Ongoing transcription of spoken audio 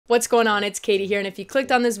What's going on? It's Katie here, and if you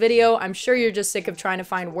clicked on this video, I'm sure you're just sick of trying to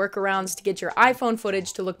find workarounds to get your iPhone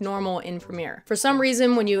footage to look normal in Premiere. For some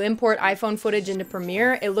reason, when you import iPhone footage into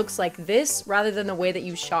Premiere, it looks like this rather than the way that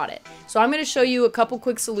you shot it. So I'm going to show you a couple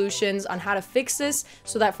quick solutions on how to fix this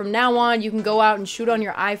so that from now on, you can go out and shoot on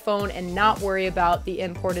your iPhone and not worry about the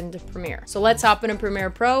import into Premiere. So let's hop into Premiere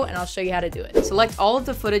Pro and I'll show you how to do it. Select all of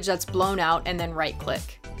the footage that's blown out and then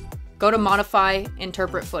right-click. Go to Modify,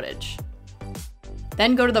 Interpret Footage.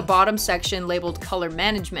 Then go to the bottom section labeled Color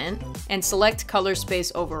Management and select Color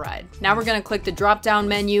Space Override. Now we're going to click the drop-down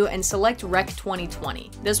menu and select Rec 2020.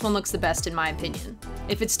 This one looks the best in my opinion.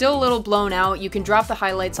 If it's still a little blown out, you can drop the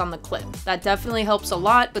highlights on the clip. That definitely helps a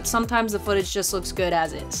lot, but sometimes the footage just looks good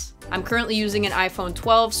as is. I'm currently using an iPhone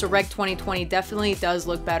 12, so Rec 2020 definitely does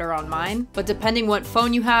look better on mine, but depending what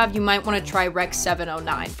phone you have, you might want to try Rec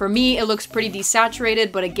 709. For me, it looks pretty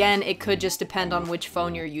desaturated, but again, it could just depend on which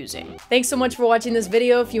phone you're using. Thanks so much for watching this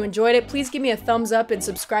video. If you enjoyed it, please give me a thumbs up and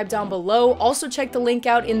subscribe down below. Also check the link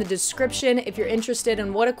out in the description if you're interested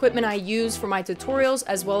in what equipment I use for my tutorials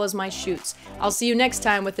as well as my shoots. I'll see you next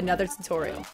time with another tutorial.